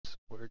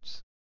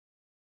keywords.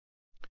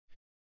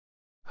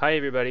 Hi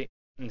everybody,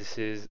 this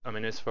is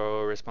Ominous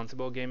for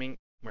Responsible Gaming.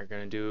 We're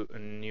gonna do a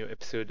new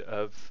episode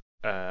of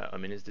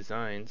Ominous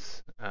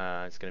Designs.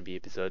 It's gonna be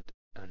episode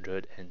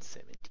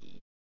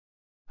 170.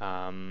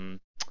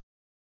 Um,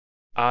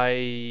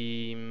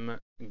 I'm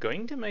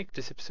going to make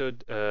this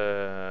episode,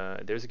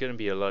 there's gonna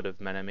be a lot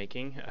of mana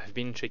making. I've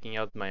been checking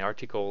out my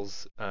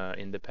articles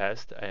in the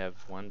past. I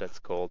have one that's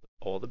called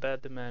All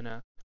About the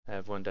Mana. I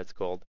have one that's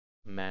called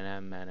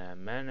Mana, Mana,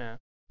 Mana.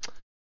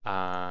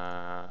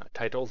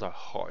 Titles are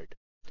hard.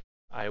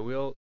 I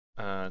will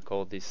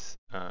call this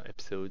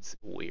episodes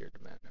Weird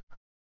Mana.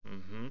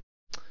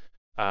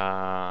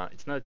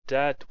 It's not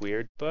that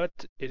weird, but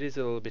it is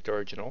a little bit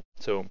original.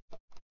 So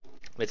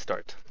let's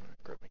start.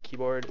 Grab my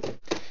keyboard.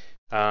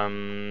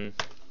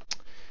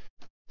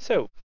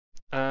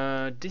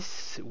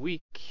 This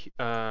week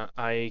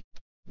I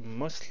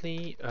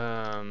mostly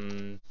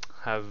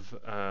have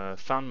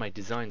found my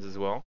designs as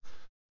well.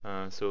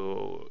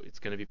 So it's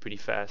gonna be pretty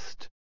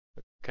fast.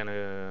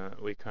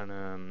 We kind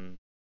of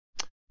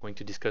going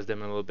to discuss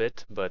them a little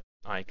bit, but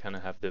I kind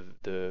of have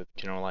the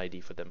general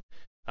idea for them.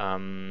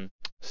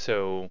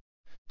 So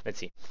let's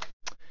see.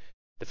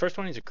 The first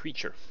one is a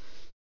creature.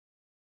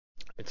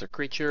 It's a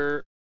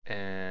creature,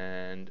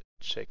 and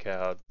check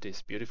out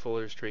this beautiful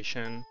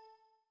illustration.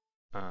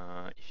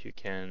 If you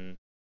can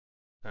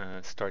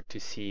start to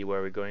see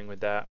where we're going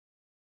with that.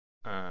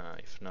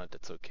 If not,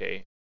 that's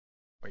okay.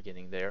 We're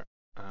getting there.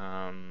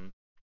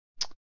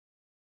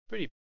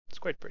 It's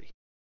quite pretty.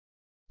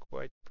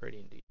 Quite pretty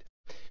indeed.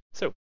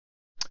 So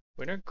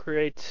we're gonna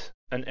create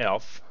an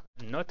elf,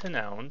 not an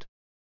hound,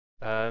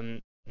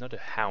 not a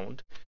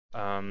hound.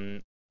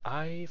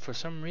 I, for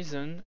some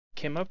reason,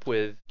 came up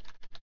with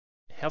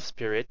elf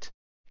spirit.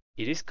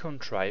 It is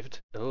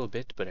contrived a little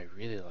bit, but I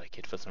really like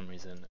it for some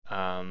reason.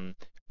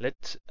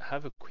 Let's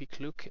have a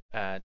quick look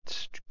at.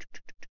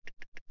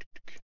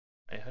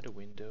 I had a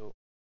window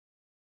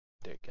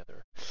there,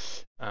 gather.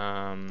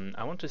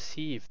 I want to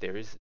see if there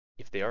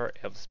are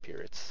elf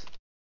spirits.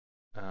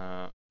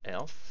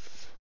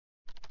 Elf.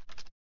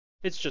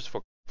 It's just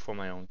for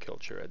my own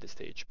culture at this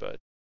stage, but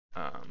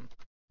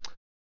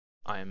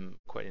I'm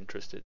quite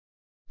interested.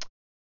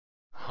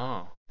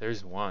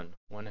 There's one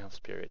elf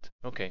spirit.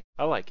 Okay,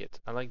 I like it.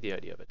 I like the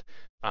idea of it.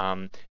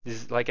 This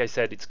is, like I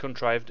said, it's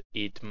contrived.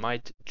 It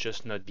might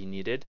just not be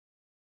needed,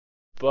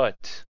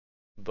 but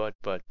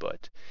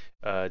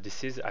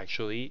this is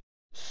actually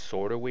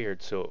sort of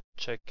weird. So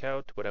check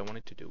out what I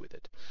wanted to do with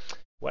it.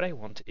 What I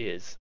want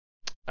is,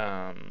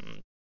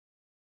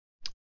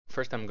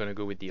 first I'm gonna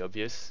go with the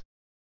obvious.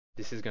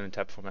 This is gonna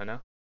tap for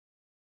mana.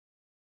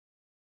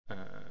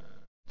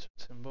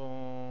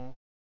 Symbol,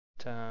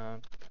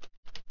 tap,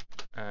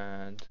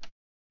 add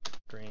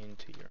green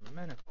to your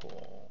mana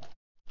pool.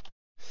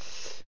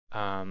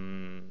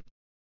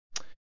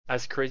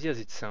 As crazy as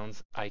it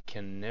sounds, I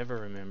can never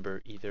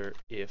remember either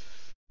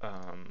if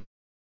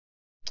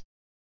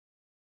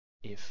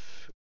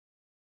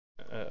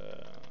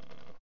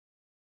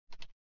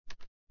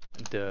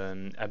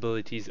the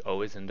abilities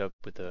always end up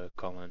with a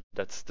colon.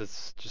 That's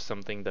just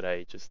something that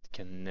I just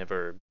can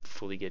never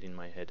fully get in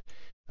my head.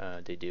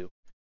 They do.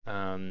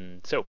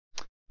 Up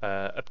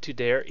to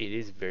there, it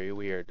is very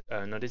weird.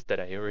 Notice that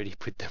I already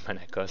put the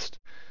mana cost.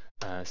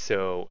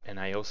 And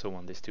I also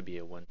want this to be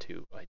a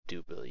 1/2, I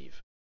do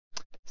believe.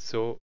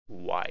 So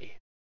why?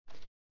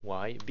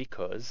 Why?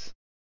 Because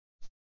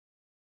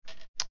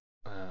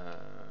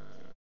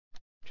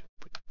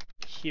put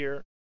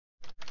here,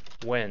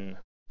 when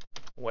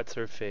what's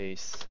her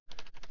face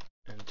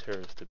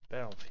enters the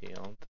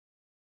battlefield,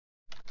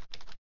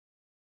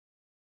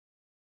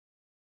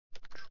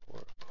 draw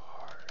a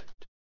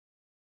card.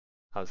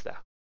 How's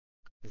that?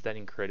 Is that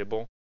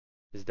incredible?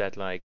 Is that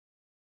like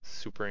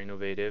super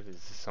innovative? Is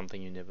this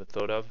something you never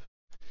thought of?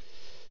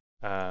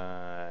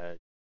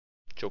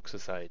 Jokes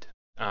aside,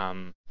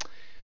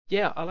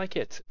 yeah, I like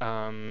it.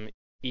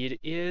 It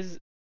is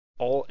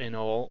all in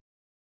all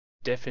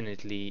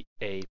definitely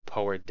a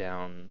powered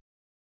down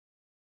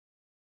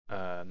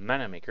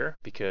mana maker,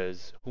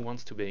 because who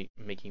wants to be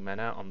making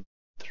mana on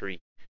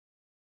 3?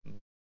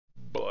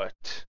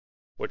 But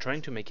we're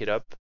trying to make it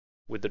up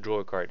with the draw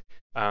a card.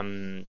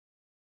 Just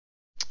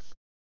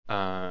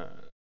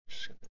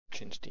gonna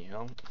change the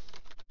helm.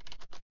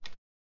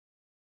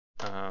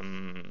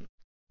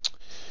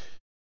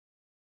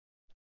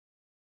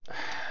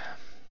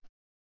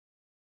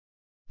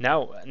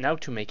 Now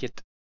to make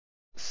it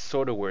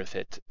sort of worth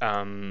it,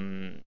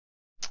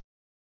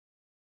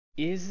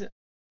 is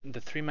the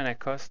 3 mana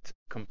cost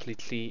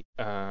completely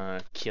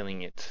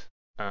killing it?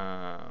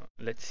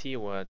 Let's see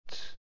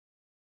what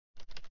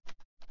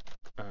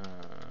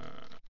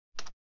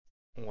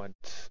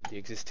the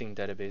existing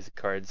database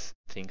cards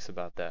thinks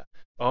about that.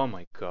 Oh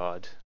my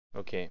god.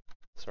 Okay,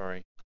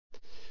 sorry.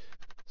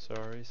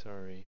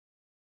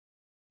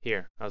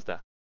 Here, how's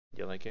that?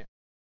 Do you like it?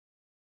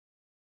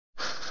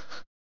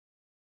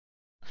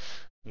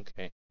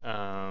 Okay.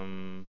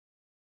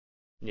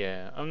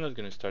 Yeah, I'm not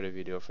gonna start a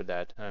video for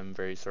that. I'm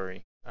very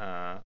sorry.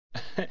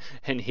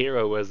 And here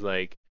I was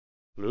like,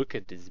 Look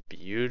at this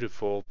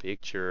beautiful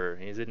picture.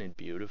 Isn't it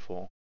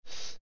beautiful?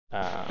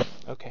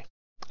 Okay.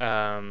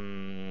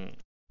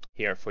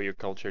 Here for your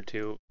culture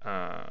too.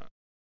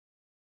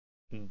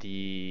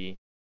 The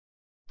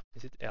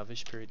is it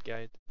Elvish Spirit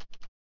Guide?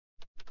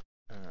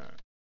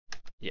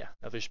 Yeah,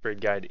 Elvish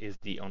Spirit Guide is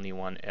the only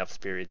one elf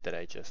spirit that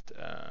I just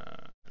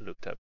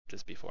looked up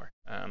just before.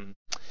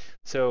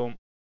 So,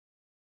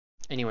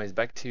 anyways,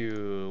 back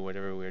to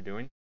whatever we're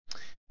doing.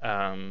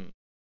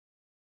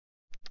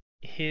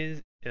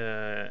 His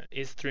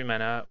is 3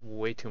 mana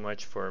way too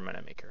much for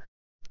Mana Maker.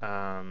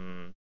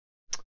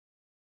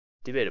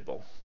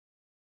 Debatable.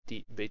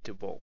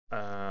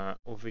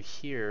 Over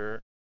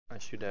here, I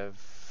should have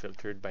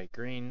filtered by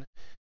green.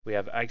 We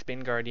have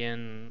Axebane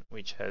Guardian,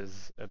 which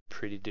has a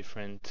pretty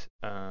different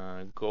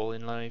goal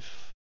in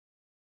life,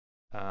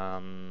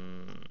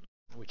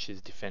 which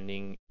is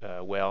defending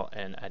well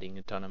and adding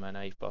a ton of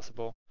mana if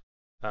possible,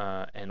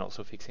 and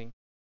also fixing.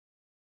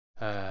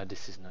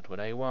 This is not what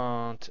I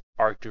want.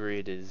 Arc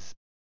Druid is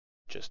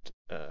just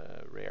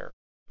a rare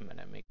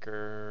mana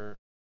maker.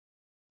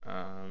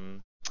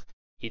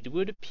 It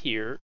would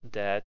appear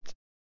that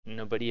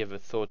nobody ever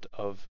thought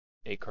of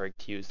a card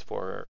used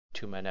for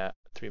 2 mana,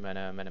 3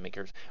 mana mana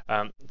makers.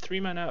 3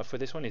 mana for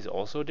this one is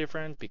also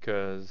different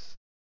because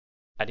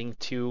adding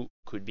 2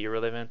 could be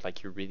relevant,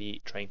 like you're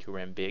really trying to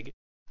ramp big.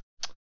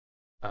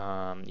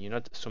 You're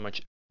not so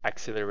much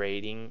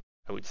accelerating,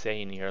 I would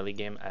say, in the early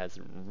game as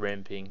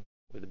ramping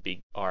with a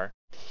big R.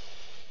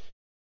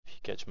 If you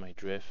catch my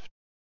drift.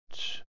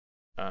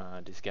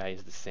 This guy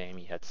is the same,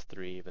 he has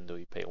 3 even though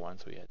you pay 1,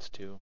 so he has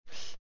 2.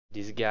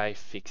 This guy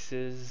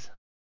fixes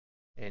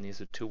and is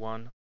a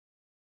 2/1.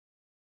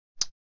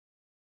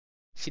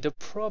 See the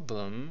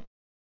problem.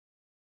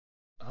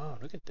 Oh,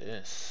 look at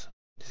this.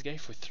 This guy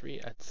for 3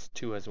 adds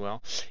 2 as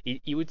well.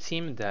 It would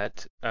seem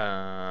that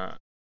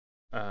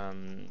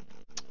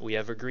we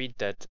have agreed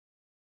that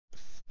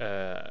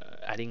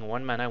adding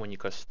 1 mana when you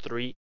cost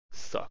 3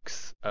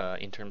 sucks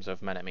in terms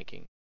of mana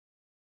making.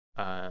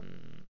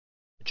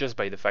 Just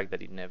by the fact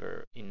that it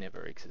never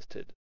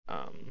existed.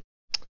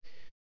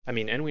 I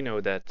mean, and we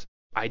know that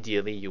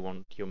ideally you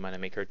want your mana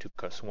maker to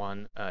cost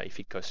 1. If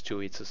it costs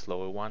 2, it's a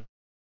slower one.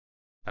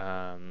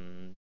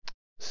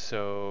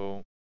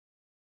 So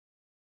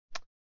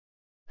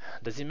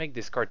does it make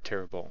this card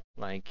terrible?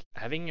 Like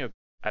having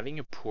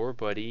a poor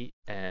body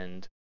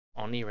and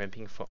only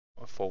ramping for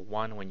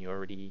 1 when you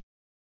already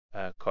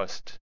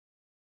cost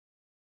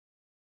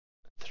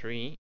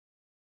 3.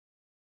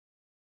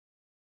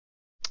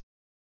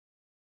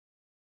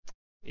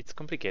 It's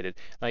complicated.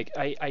 Like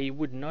I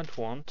would not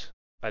want.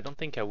 I don't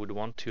think I would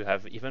want to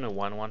have even a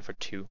 1/1 for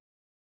 2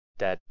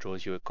 that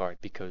draws you a card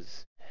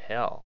because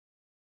hell.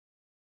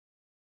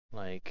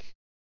 Like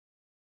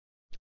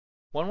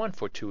 1/1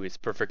 for 2 is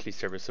perfectly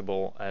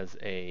serviceable as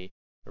a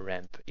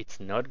ramp. It's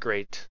not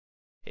great.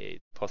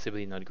 It's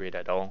possibly not great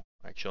at all,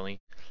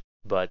 actually.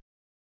 But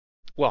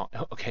well,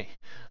 okay,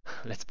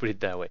 let's put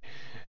it that way.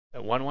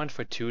 1/1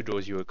 for 2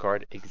 draws you a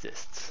card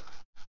exists.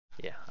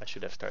 Yeah, I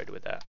should have started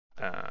with that.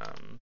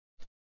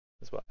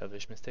 As well,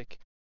 Elvish Mystic.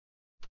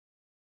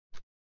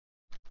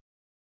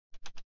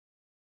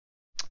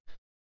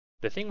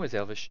 The thing was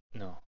Elvish,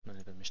 no, not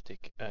even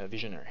Mystic,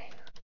 Visionary.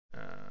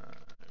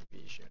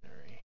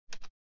 Visionary.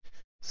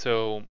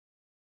 So,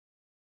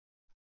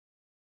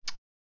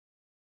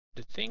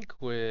 the thing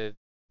with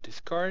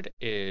this card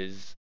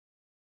is,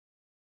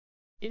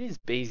 it is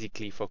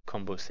basically for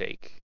combo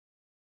sake,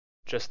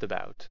 just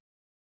about.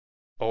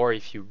 Or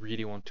if you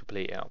really want to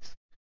play elves.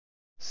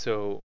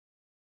 So,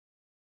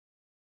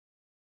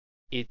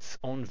 its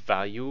own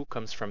value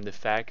comes from the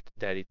fact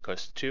that it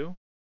costs 2,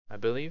 I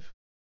believe.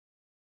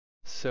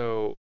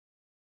 So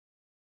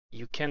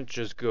you can't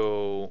just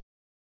go,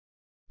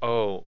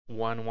 oh,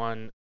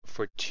 1/1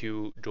 for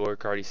 2 draw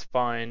card is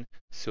fine,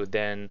 so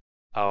then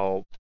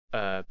I'll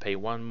pay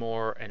 1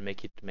 more and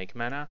make it make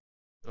mana.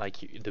 Like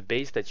the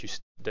base that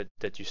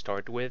you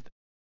start with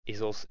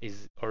is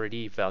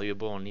already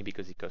valuable only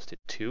because it costed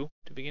 2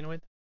 to begin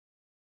with.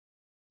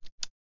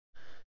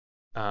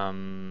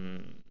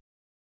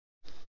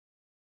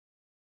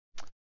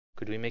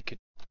 Could we make it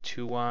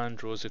 2/1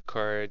 draws a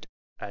card,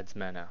 adds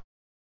mana?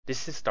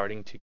 This is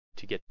starting to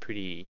get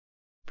pretty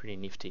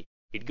nifty.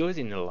 It goes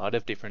in a lot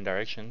of different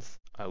directions.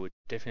 I would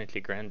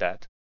definitely grant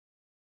that.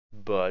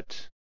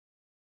 But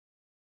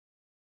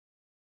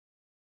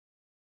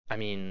I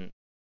mean,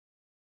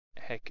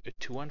 heck, a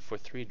 2/1 for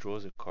 3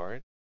 draws a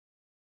card.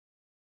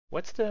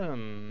 What's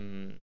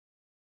the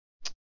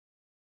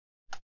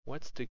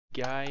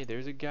guy?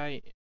 There's a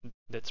guy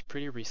that's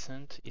pretty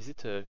recent. Is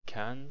it a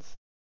Cans?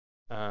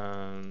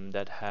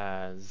 That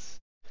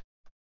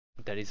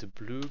is a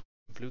blue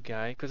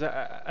guy, because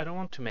I don't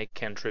want to make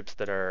cantrips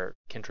that are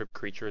cantrip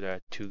creature that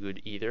are too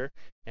good either.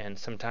 And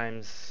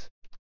sometimes,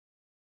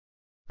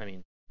 I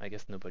mean, I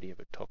guess nobody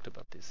ever talked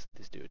about this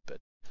dude,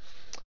 but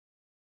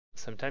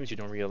sometimes you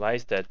don't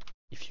realize that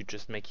if you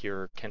just make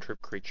your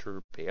cantrip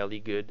creature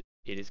barely good,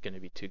 it is going to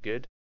be too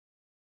good,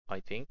 I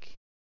think,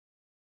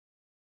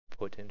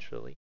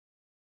 potentially.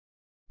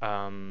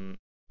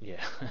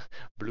 yeah,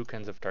 blue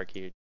Cans of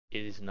Tarkir,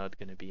 it is not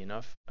going to be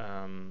enough.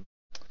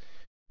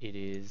 It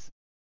is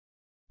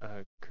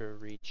a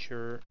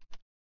creature,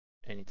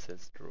 and it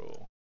says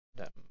draw.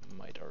 That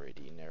might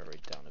already narrow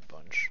it down a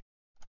bunch.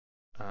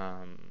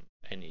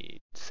 And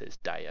it says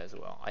die as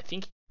well. I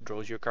think it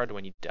draws your card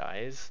when it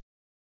dies.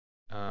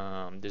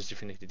 There's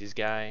definitely this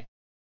guy.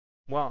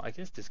 Well, I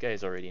guess this guy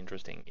is already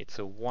interesting. It's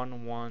a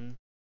 1/1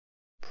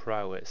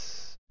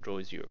 prowess,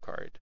 draws you a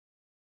card.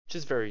 Which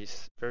is very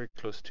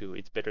close to,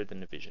 it's better than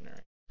the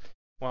visionary.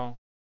 Well,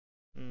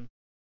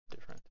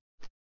 different.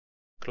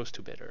 Close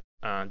to better.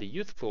 The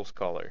youthful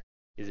scholar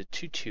is a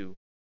 2/2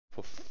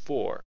 for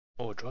 4.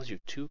 Oh, it draws you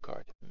 2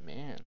 cards.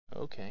 Man,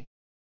 okay.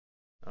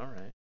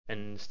 Alright.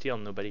 And still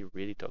nobody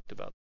really talked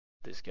about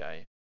this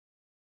guy.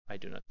 I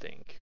do not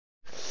think.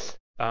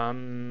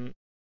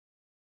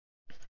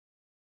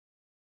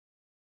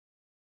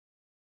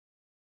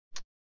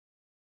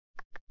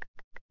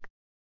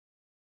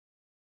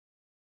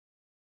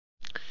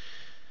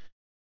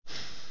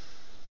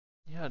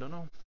 Yeah, I don't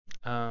know.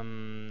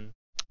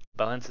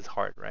 Balance is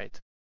hard, right?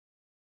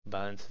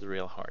 Balance is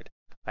real hard.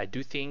 I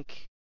do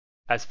think,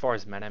 as far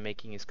as mana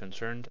making is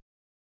concerned,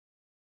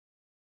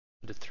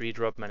 the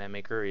 3-drop mana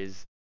maker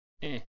is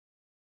eh.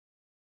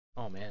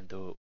 Oh man,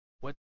 though,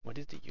 what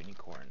is the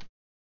unicorn?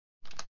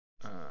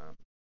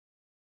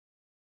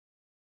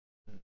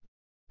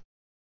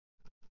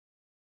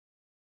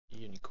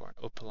 Unicorn,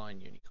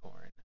 Opaline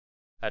Unicorn.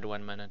 Add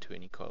 1 mana to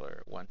any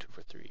color, 1/2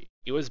 for 3.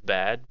 It was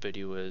bad, but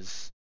it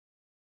was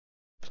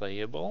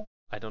playable.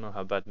 I don't know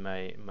how bad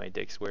my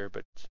decks were,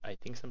 but I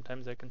think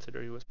sometimes I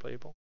consider it was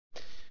playable.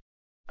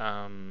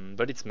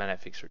 But it's mana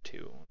fixer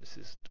too. This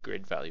is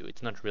great value.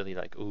 It's not really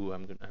like, ooh,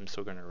 I'm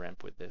so gonna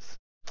ramp with this.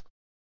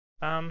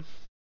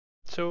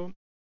 So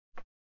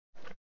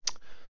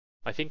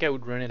I think I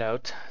would run it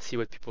out, see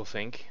what people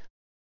think.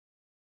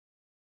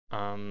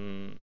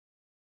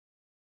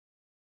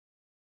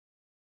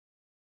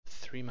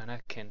 3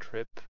 mana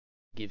cantrip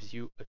gives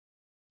you a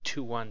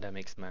 2/1 that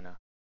makes mana.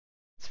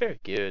 It's very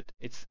good.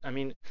 I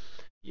mean,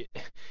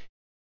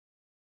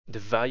 the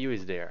value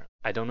is there.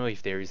 I don't know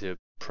if there is a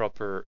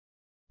proper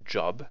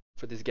job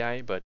for this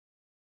guy, but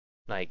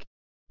like,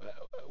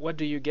 what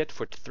do you get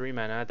for 3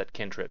 mana that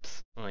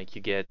cantrips? Like,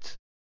 you get,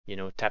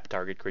 tap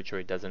target creature,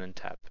 it doesn't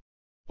untap.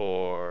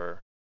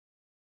 Or,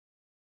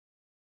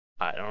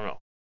 I don't know.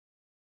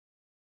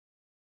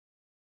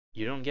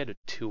 You don't get a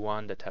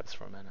 2/1 that taps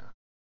for mana.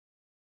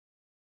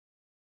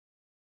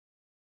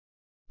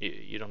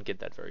 You don't get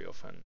that very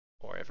often,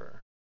 or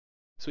ever.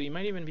 So it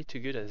might even be too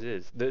good as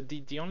is.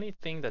 The only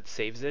thing that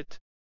saves it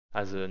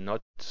as a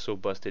not so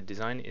busted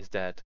design is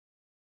that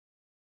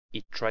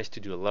it tries to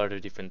do a lot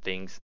of different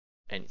things,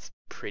 and it's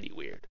pretty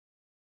weird.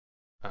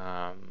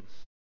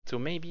 So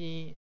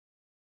maybe,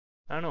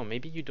 I don't know,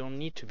 maybe you don't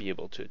need to be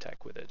able to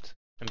attack with it.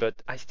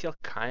 But I still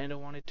kind of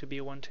want it to be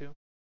a 1/2.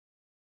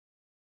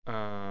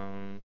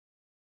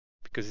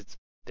 Because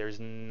there's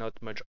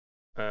not much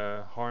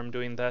harm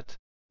doing that,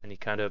 and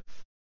it kind of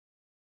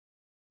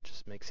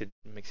just makes it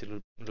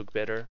look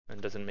better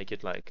and doesn't make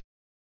it like,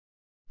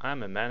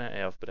 I'm a mana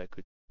elf, but I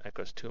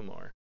cost 2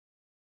 more.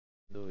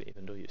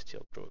 Even though you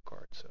still draw a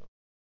card, so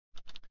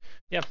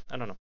yeah, I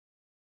don't know.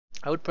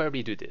 I would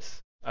probably do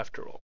this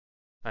after all.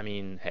 I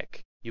mean,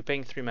 heck, you're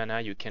paying 3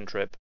 mana, you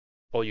cantrip,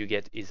 all you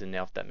get is an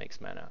elf that makes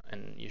mana,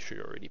 and you should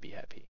already be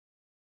happy.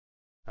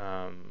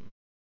 Yeah.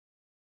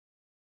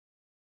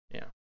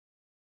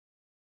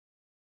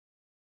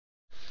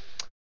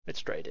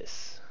 Let's try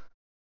this.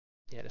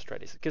 Yeah, let's try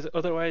this. Because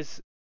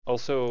otherwise,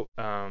 also,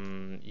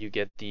 you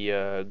get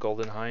the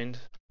Golden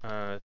Hind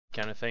kind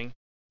of thing.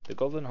 The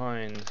Golden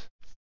Hind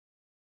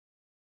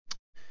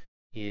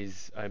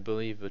is, I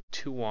believe, a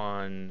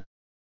 2/1.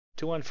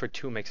 2/1 for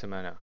 2 makes a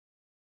mana.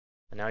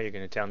 And now you're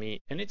going to tell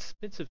me, and it's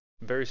a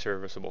very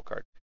serviceable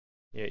card.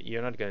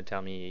 You're not going to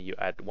tell me you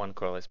add 1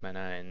 colorless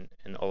mana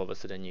and all of a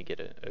sudden you get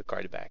a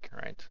card back,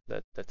 right?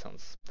 That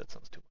sounds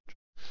too much.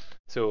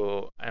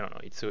 So I don't know.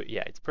 It's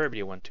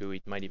probably a 1/2.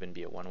 It might even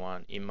be a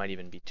 1/1. It might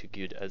even be too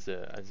good as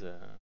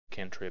a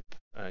cantrip.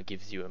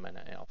 Gives you a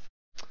mana elf.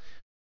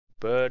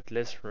 But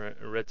let's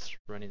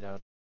run it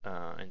out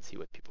and see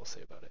what people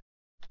say about it.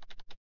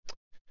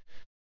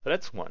 So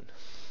that's one.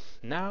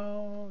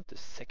 Now the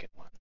second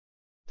one.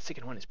 The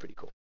second one is pretty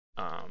cool.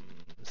 The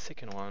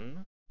second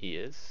one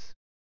is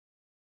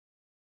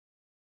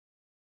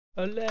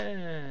a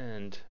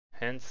land.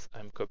 Hence,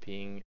 I'm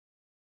copying.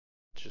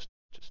 Just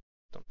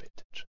don't pay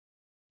attention.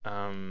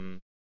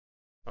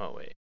 Oh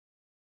wait.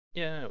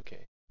 Yeah,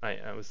 okay.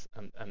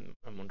 I'm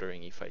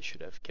wondering if I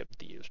should have kept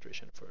the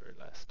illustration for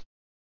last.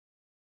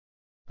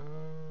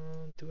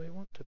 Do I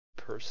want a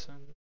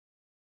person?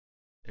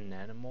 An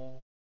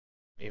animal?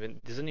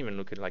 It doesn't even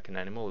look like an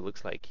animal. It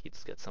looks like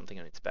it's got something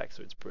on its back,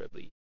 so it's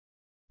probably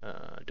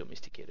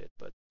domesticated.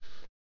 But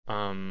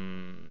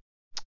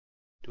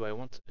do I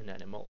want an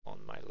animal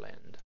on my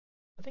land?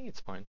 I think it's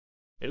fine.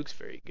 It looks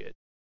very good.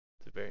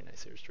 It's a very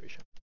nice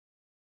illustration.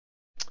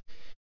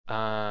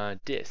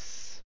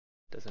 This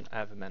doesn't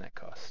have a mana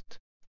cost.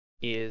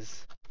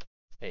 Is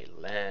a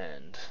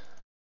land.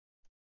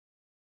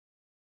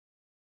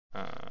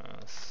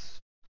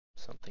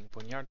 Something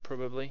Boneyard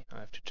probably. I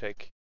have to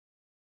check.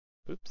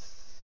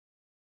 Oops.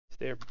 Is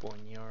there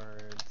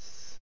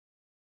Boneyards?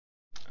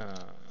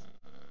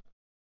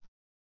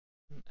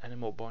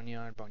 Animal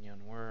Boneyard,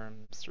 Boneyard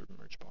Worm,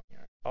 Submerged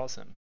Boneyard.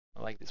 Awesome.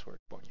 I like this word,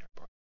 Boneyard,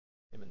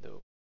 even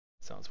though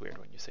it sounds weird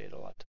when you say it a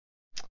lot.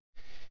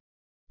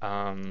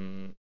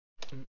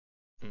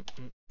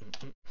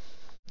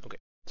 Okay,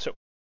 so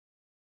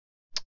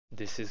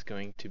this is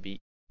going to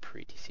be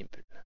pretty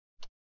simple.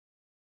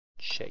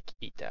 Check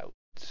it out.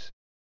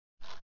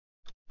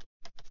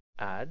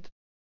 Add.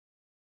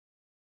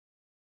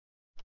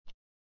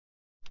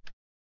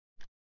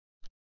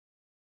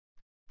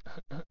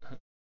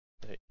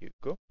 There you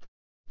go.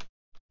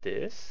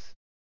 This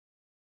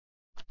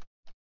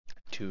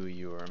to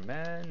your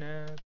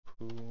mana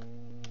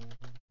pool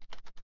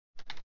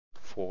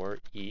for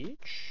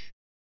each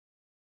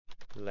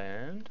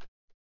land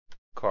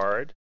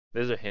card.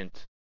 There's a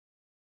hint.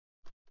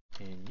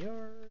 In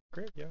your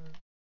graveyard.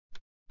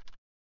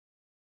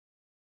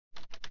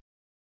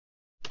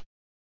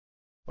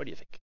 What do you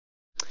think?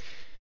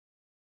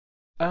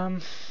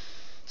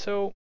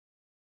 So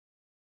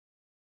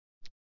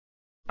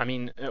I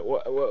mean,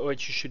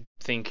 what you should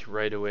think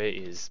right away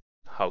is,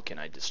 how can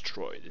I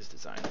destroy this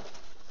design?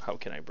 How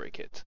can I break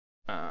it?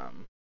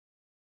 And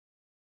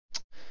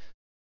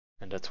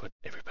that's what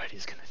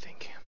everybody's gonna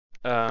think.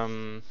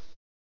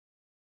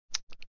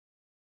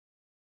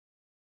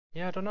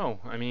 Yeah, I don't know.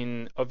 I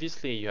mean,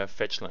 obviously you have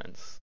fetch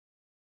lands,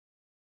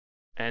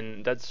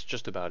 and that's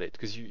just about it,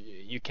 because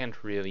you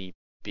can't really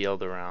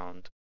build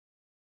around.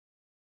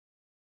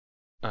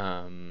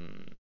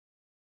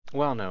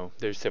 Well, no,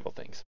 there's several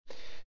things.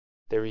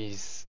 There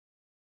is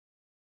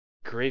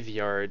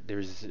graveyard.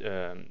 There's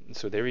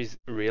so there is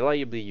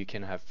reliably you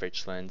can have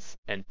fetch lands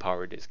and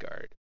power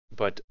discard,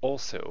 but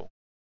also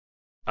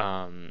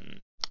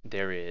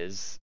there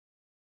is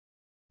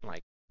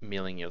like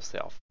milling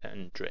yourself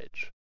and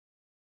dredge,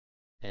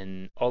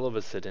 and all of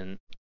a sudden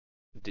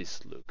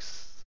this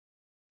looks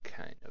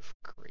kind of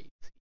crazy.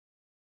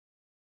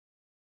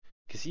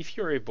 Because if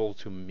you're able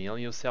to mill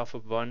yourself a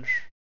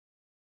bunch,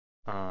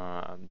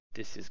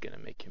 this is gonna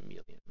make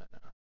 1,000,000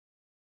 mana.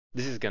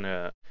 This is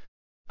gonna,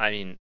 I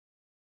mean,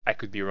 I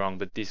could be wrong,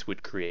 but this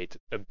would create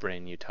a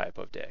brand new type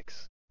of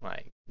decks.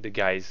 Like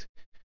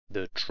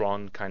the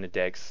Tron kind of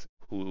decks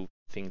who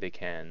think they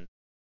can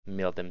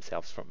mill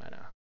themselves for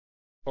mana,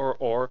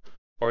 or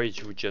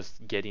it would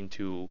just get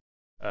into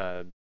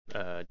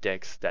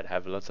decks that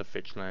have lots of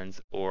fetch lands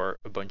or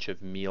a bunch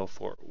of mill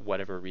for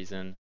whatever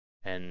reason,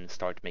 and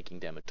start making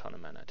them a ton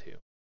of mana too.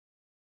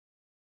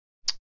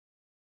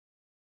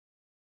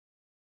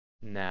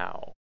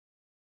 Now,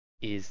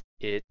 is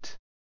it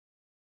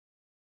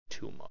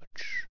too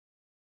much?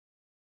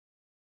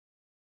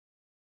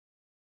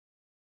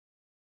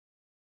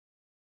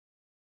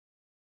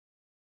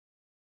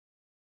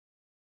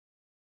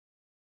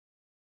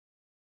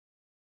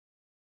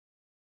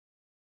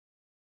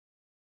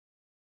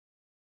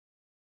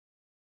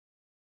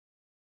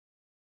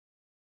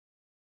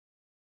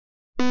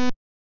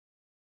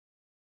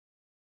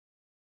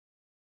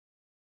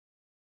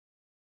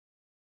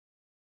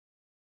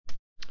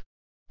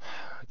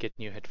 Get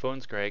new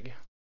headphones, Greg.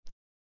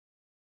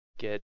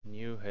 Get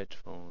new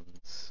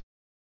headphones.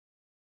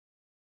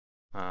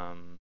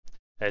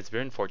 It's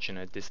very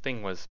unfortunate. This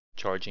thing was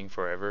charging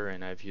forever,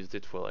 and I've used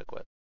it for like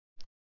what,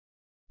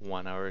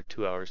 1 hour,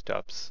 2 hours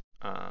tops.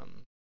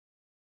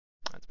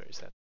 That's very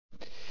sad.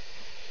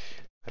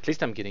 At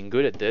least I'm getting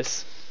good at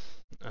this.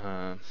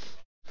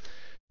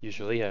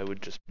 Usually I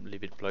would just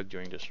leave it plugged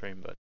during the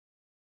stream, but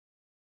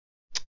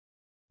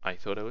I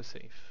thought I was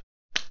safe.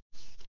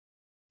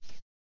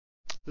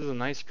 This is a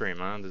nice stream,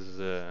 huh? This is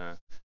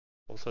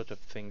all sorts of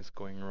things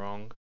going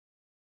wrong.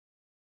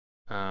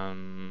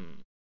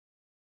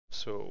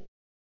 So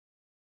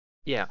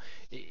yeah,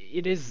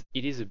 it is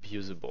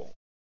abusable.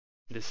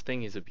 This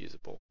thing is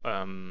abusable.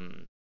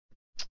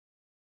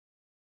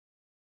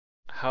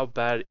 How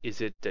bad is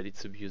it that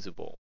it's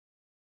abusable?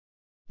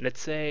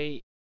 Let's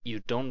say you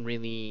don't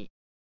really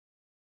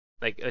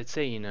like. Let's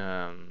say in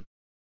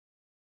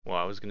well,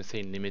 I was gonna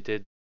say in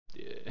limited.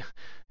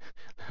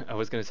 I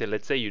was gonna say,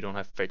 let's say you don't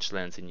have fetch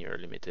lands in your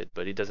limited,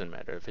 but it doesn't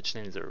matter. Fetch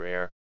lands are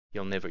rare.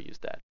 You'll never use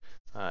that.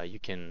 You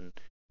can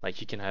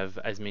have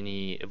as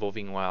many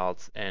evolving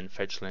wilds and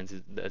fetch lands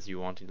as you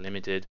want in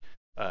limited.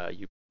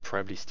 You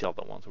probably still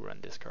don't want to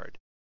run this card.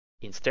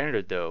 In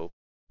standard though,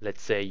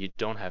 let's say you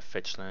don't have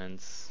fetch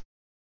lands.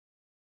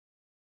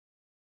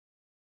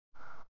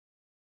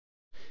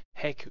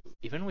 Heck,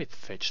 even with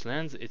fetch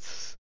lands,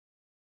 it's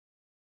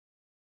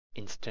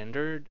in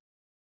standard.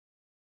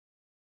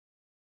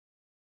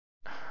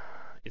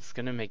 It's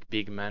gonna make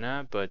big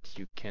mana, but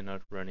you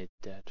cannot run it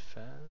that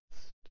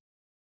fast.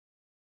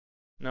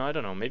 No, I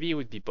don't know. Maybe it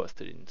would be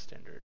busted in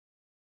standard.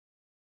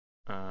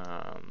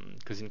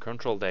 Because in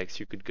control decks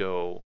you could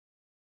go,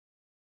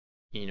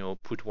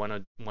 put one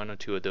or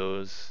two of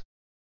those,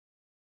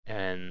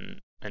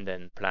 and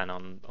then plan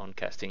on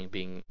casting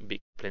being big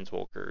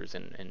planeswalkers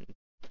and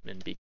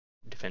big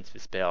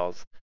defensive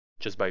spells,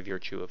 just by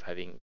virtue of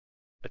having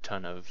a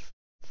ton of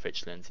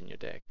fetch lands in your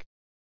deck.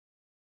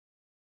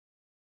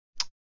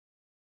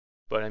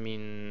 But I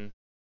mean,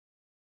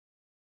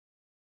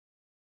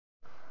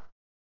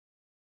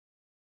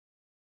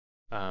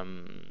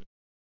 how's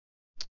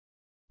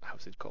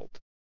it called?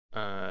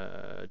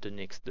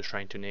 The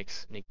Shrine to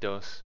Nyx,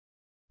 Nykdos,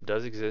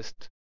 does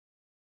exist.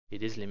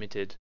 It is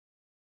limited.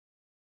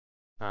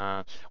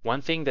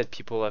 One thing that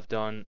people have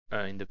done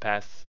in the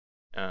past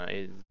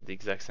is the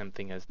exact same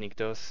thing as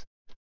Nykdos,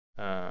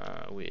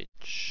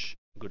 which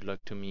good luck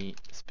to me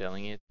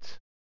spelling it.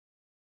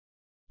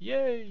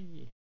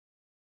 Yay!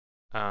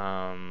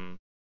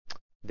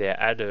 They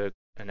add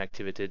an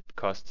activated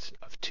cost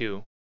of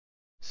 2,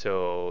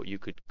 so you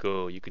could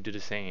do the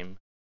same.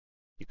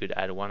 You could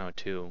add 1 or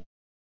 2,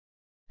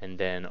 and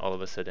then all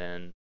of a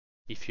sudden,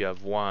 if you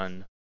have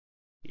one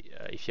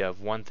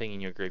thing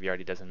in your graveyard,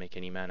 it doesn't make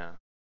any mana.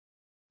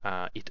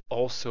 It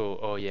also,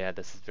 oh yeah,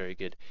 this is very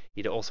good.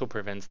 It also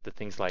prevents the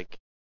things like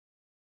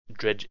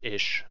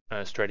dredge-ish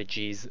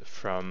strategies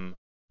from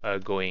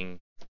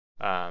going.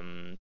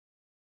 You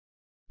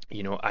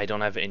know, I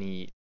don't have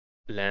any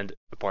land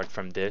apart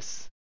from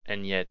this,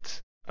 and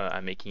yet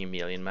I'm making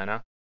 1,000,000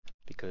 mana,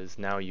 because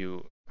now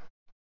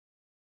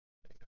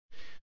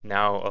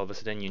all of a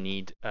sudden you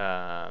need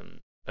a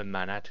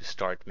mana to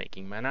start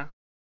making mana.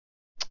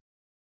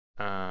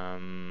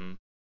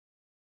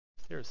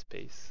 Is there a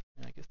space?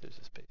 Yeah, I guess there's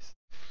a space.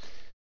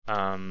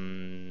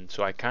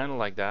 So I kind of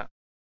like that.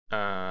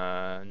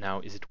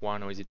 Now, is it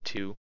 1 or is it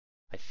 2?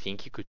 I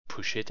think you could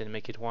push it and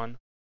make it 1.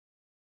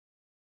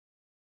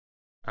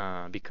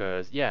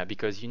 Because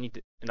you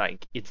need,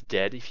 like, it's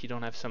dead if you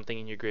don't have something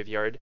in your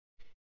graveyard.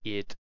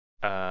 It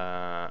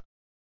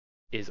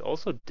is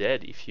also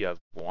dead if you have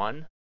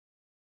 1,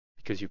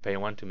 because you pay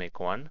 1 to make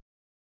 1,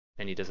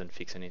 and it doesn't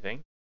fix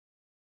anything.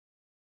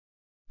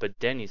 But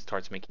then it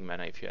starts making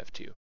mana if you have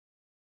 2,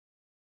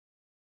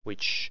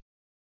 which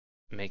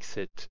makes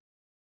it,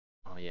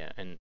 oh yeah,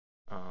 and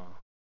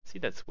see,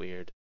 that's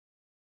weird.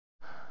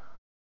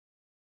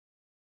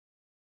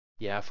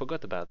 Yeah, I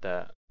forgot about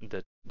that.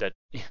 That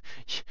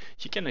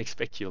you can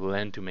expect your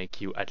land to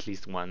make you at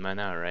least 1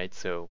 mana, right?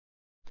 So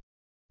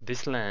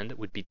this land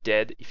would be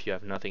dead if you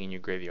have nothing in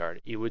your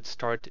graveyard. It would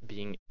start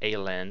being a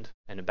land,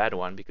 and a bad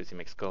one because it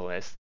makes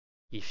colorless,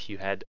 if you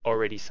had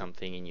already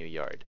something in your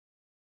yard.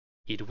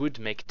 It would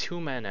make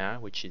 2 mana,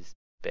 which is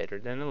better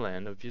than a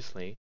land,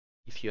 obviously,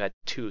 if you had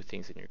 2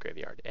 things in your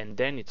graveyard, and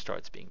then it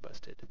starts being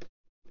busted.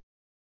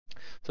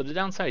 So the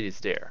downside is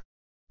there.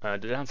 The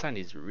downside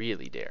is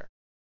really there.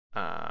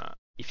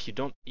 If you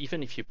don't,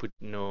 even if you put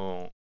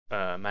no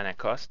mana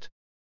cost,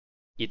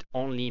 it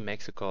only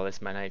makes a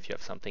colorless mana if you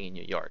have something in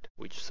your yard,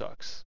 which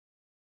sucks.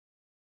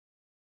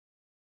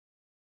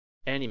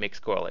 And it makes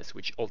colorless,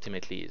 which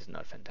ultimately is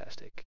not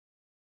fantastic.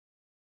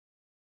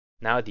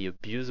 Now the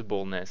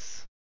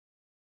abusableness,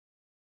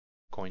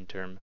 coin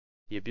term,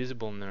 the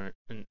abusableness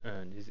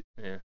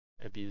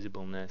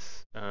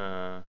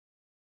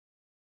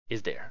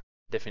is there,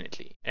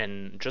 definitely.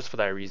 And just for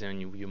that reason,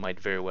 you might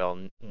very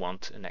well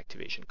want an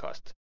activation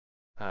cost.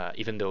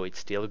 Even though it's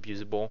still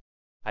abusable,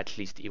 at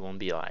least it won't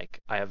be like,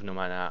 I have no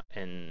mana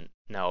and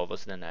now all of a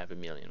sudden I have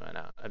 1,000,000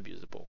 mana,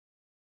 abusable.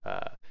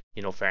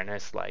 In all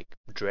fairness, like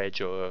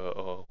Dredge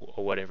or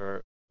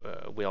whatever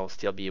will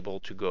still be able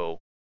to go,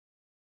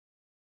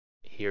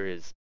 here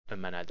is a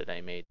mana that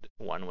I made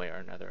one way or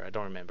another. I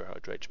don't remember how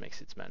Dredge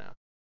makes its mana.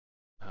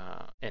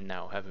 And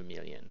now have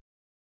 1,000,000.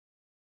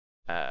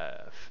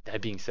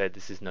 That being said,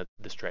 this is not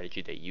the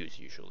strategy they use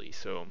usually,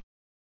 so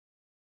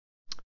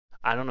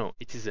I don't know.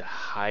 It is a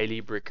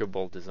highly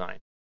breakable design.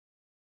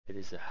 It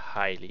is a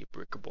highly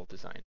breakable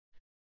design.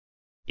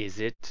 Is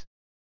it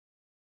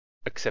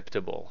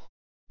acceptable?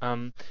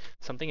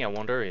 Something I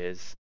wonder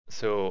is,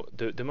 so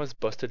the most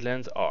busted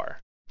lands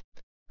are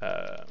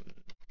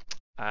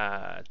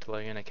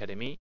Tolarian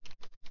Academy.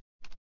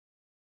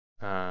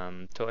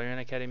 Tolarian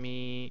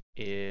Academy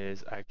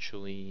is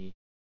actually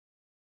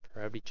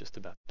probably just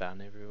about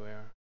banned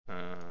everywhere.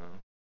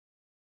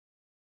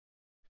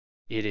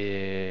 It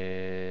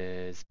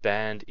is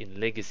banned in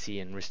Legacy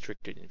and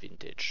restricted in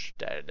Vintage.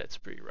 That's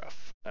pretty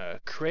rough.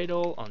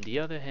 Cradle, on the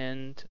other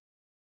hand,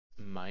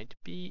 might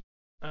be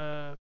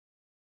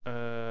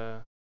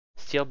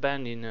still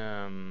banned in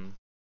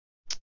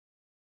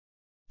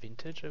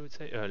Vintage, I would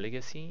say.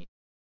 Legacy,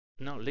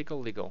 no,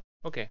 legal.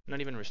 Okay, not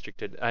even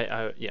restricted.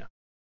 Yeah,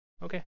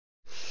 okay.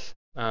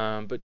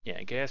 But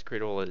yeah, Gaia's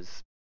Cradle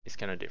is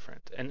kind of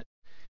different. And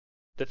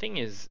the thing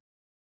is,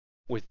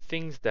 with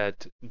things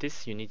that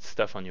this, you need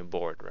stuff on your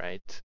board,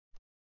 right?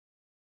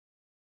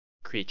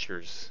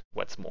 Creatures,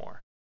 what's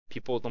more?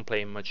 People don't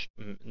play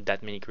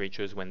that many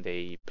creatures when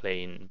they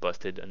play in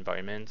busted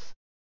environments,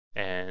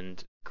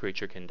 and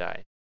creature can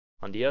die.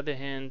 On the other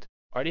hand,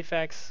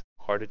 artifacts,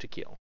 harder to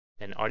kill,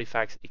 and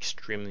artifacts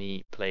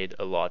extremely played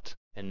a lot,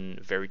 and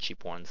very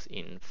cheap ones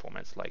in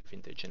formats like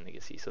Vintage and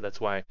Legacy. So that's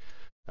why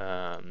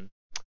Tolarian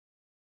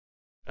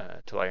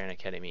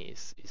Academy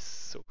is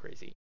so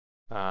crazy.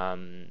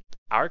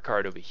 Our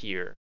card over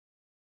here,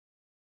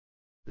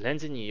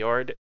 lands in your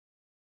yard.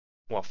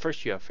 Well,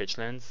 first you have fetch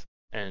lands.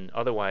 and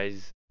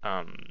otherwise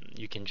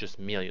you can just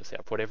mill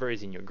yourself. Whatever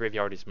is in your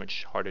graveyard is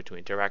much harder to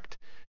interact.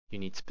 You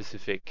need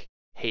specific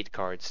hate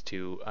cards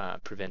to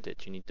prevent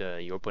it. You need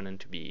your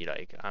opponent to be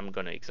like, I'm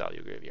gonna exile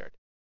your graveyard.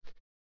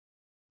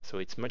 So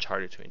it's much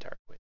harder to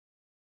interact with.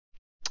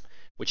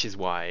 Which is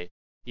why,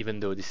 even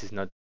though this is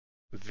not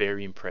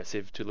very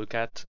impressive to look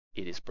at,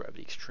 it is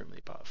probably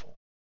extremely powerful.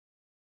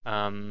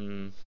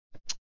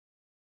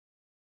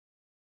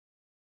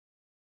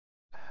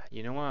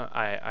 You know what?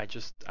 I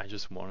just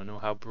want to know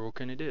how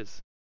broken it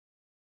is.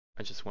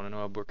 I just want to know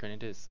how broken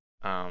it is.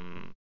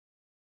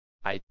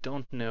 I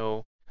don't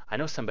know. I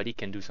know somebody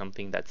can do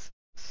something that's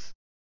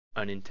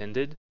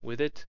unintended with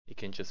it. You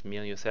can just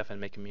mill yourself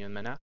and make a million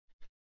mana.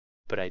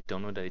 But I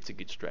don't know that it's a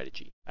good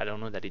strategy. I don't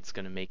know that it's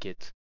gonna make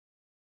it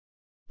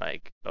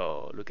like,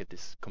 oh, look at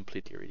this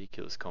completely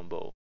ridiculous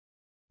combo.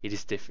 It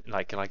is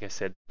like I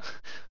said,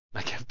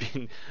 like I've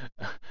been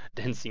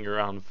dancing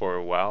around for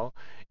a while.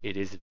 It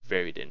is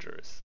very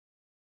dangerous.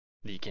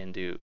 You can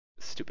do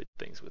stupid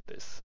things with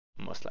this,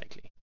 most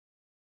likely.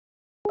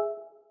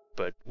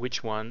 But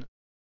which one,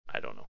 I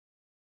don't know.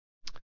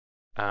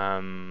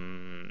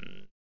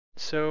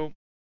 So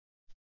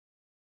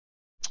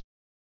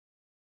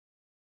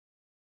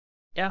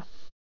yeah,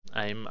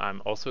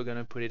 I'm also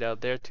gonna put it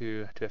out there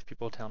to have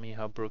people tell me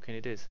how broken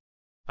it is.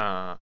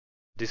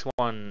 This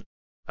one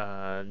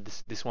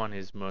this one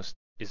is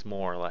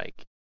more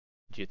like,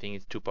 do you think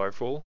it's too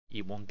powerful?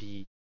 It won't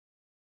be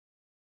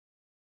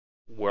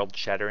world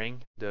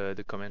shattering.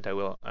 The comment I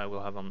will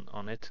have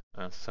on it.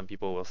 Some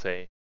people will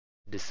say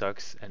this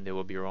sucks, and they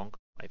will be wrong,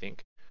 I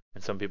think.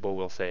 And some people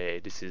will say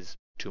this is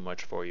too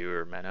much for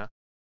your mana,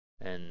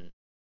 and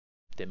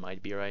they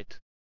might be right.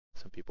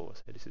 Some people will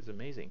say this is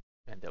amazing,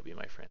 and they'll be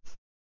my friends.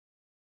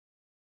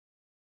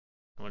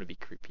 I want to be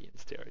creepy and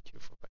stare at you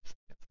for 5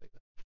 seconds like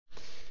that.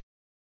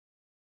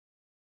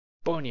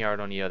 Boneyard,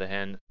 on the other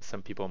hand,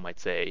 some people might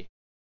say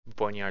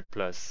Boneyard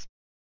plus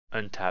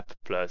untap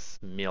plus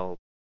mill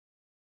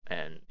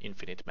and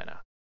infinite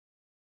mana.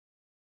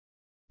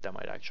 That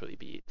might actually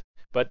be it.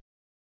 But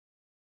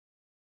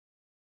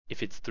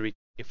if it's three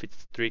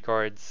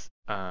cards,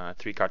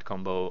 3-card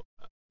combo,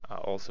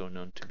 also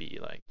known to be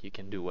like you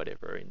can do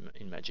whatever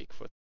in Magic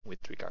with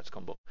 3 cards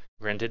combo.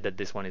 Granted that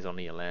this one is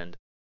only a land.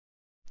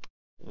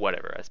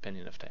 Whatever, I spent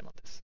enough time on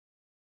this.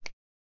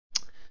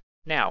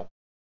 Now,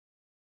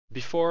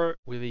 before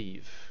we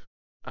leave,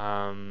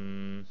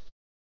 I'm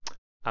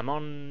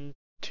on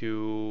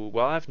to,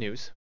 well, I have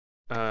news.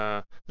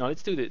 No,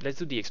 let's do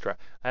the extra.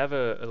 I have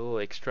a little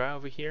extra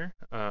over here,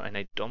 and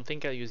I don't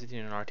think I'll use it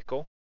in an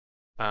article.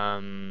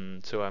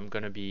 So I'm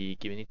gonna be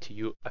giving it to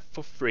you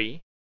for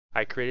free.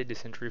 I created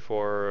this entry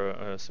for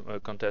a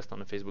contest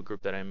on a Facebook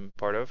group that I'm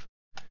part of,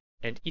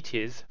 and it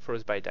is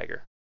Frostbite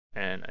Dagger,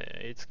 and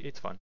it's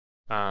fun.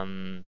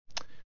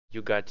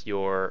 You got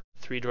your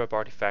 3-drop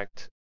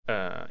artifact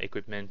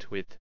equipment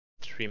with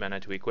 3 mana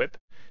to equip,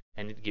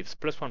 and it gives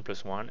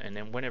 +1/+1, and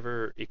then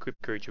whenever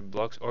equipped creature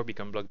blocks or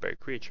become blocked by a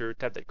creature,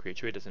 tap that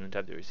creature. It doesn't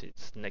untap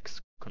its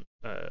next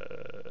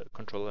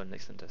controller and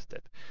next untap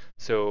step.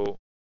 So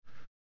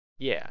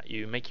yeah,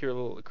 you make your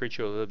little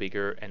creature a little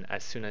bigger, and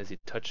as soon as it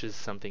touches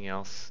something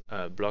else,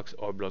 gets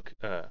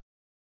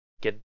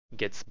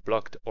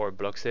blocked or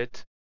blocks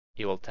it,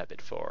 it will tap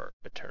it for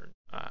a turn.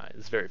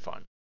 It's very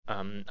fun.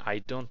 I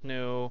don't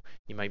know,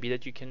 it might be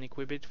that you can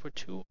equip it for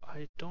 2.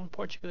 I don't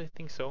particularly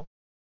think so.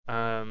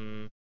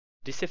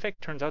 This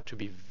effect turns out to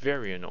be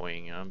very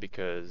annoying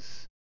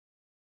because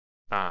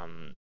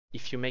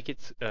if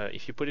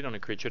you put it on a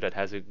creature that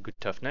has a good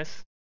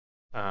toughness,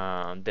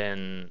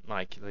 then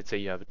like let's say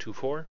you have a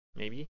 2/4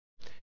 maybe,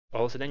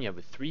 all of a sudden you have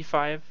a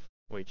 3/5,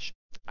 which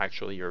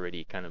actually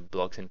already kind of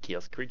blocks and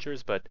kills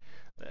creatures, but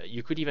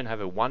you could even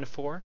have a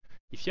 1/4.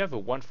 If you have a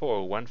 1/4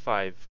 or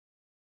 1/5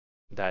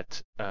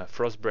 that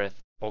frost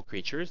breath all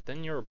creatures,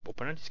 then your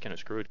opponent is kind of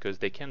screwed because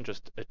they can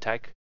just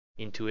attack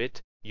into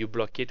it, you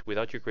block it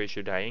without your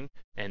creature dying,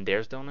 and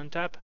there's the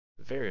untap.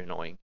 Very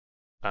annoying.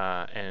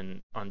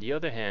 And on the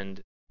other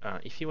hand,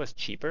 if he was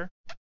cheaper,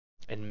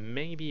 and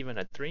maybe even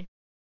at 3,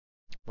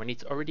 when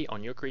it's already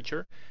on your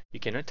creature, you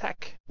can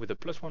attack with a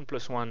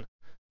 +1/+1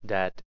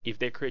 that if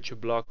their creature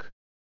block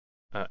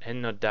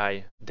and not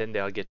die, then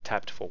they'll get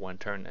tapped for 1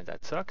 turn, and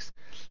that sucks.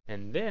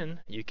 And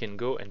then you can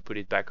go and put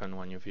it back on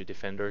one of your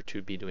defender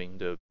to be doing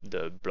the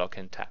block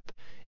and tap.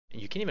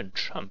 You can even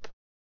jump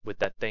with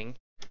that thing,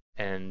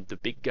 and the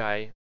big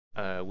guy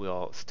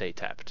will stay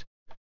tapped.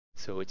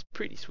 So it's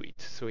pretty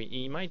sweet. So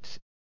he might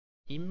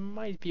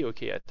be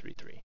okay at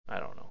 3/3. I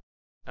don't know.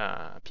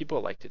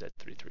 People liked it at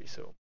 3/3,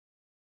 so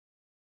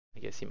I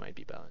guess he might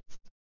be balanced.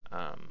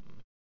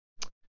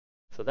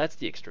 So that's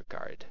the extra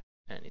card,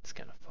 and it's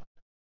kind of fun.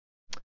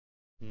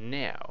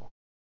 Now,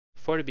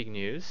 for the big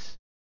news,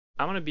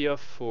 I'm gonna be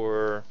off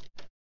for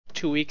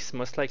 2 weeks,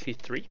 most likely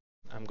 3.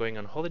 I'm going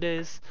on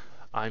holidays.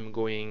 I'm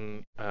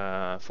going,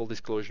 full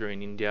disclosure,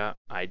 in India.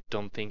 I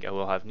don't think I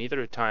will have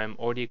neither the time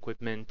or the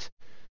equipment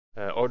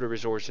or the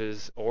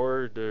resources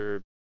or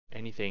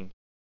anything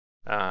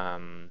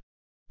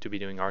to be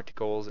doing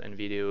articles and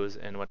videos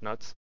and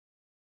whatnot.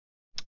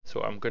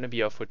 So I'm gonna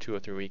be off for 2 or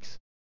 3 weeks,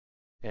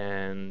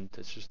 and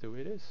that's just the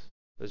way it is.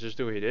 That's just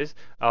the way it is.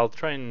 I'll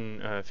try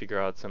and figure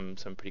out some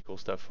pretty cool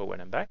stuff for when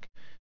I'm back,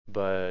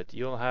 but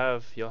you'll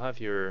have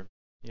your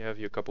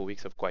couple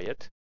weeks of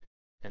quiet,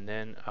 and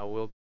then I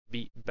will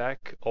be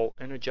back all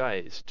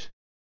energized.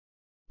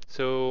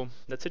 So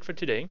that's it for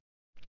today.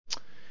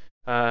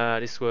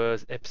 This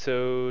was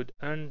episode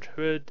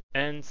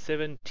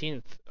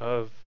 117th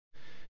of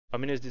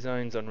Ominous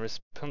Designs on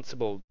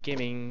Responsible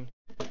Gaming.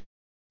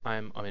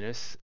 I'm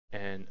Ominous,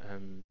 and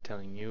I'm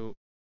telling you,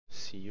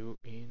 see you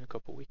in a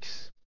couple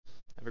weeks.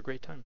 Have a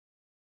great time.